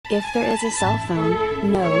If there is a cell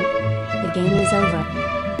phone, no. The game is over.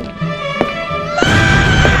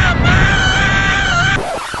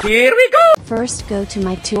 Here we go! First go to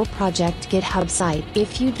my tool project GitHub site.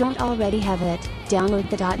 If you don't already have it, download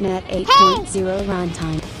the .NET 8.0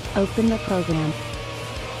 runtime. Open the program.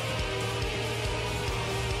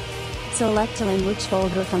 Select a language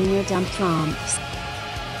folder from your dumped ROMs.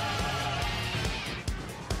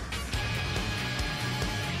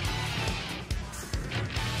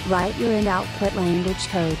 Write your and output language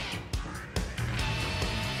code.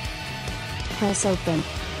 Press open.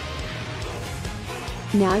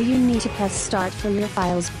 Now you need to press start for your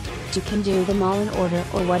files. You can do them all in order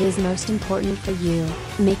or what is most important for you.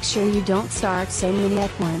 Make sure you don't start so many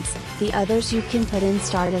at once, the others you can put in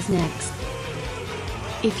start as next.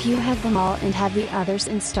 If you have them all and have the others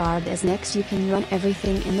in start as next, you can run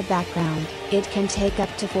everything in the background. It can take up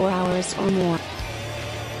to 4 hours or more.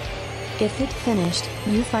 If it finished,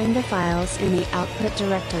 you find the files in the output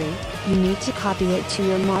directory. You need to copy it to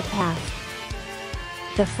your mod path.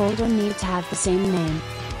 The folder needs to have the same name.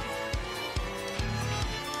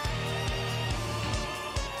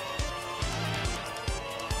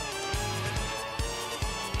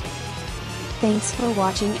 Thanks for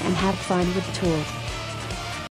watching and have fun with the tool.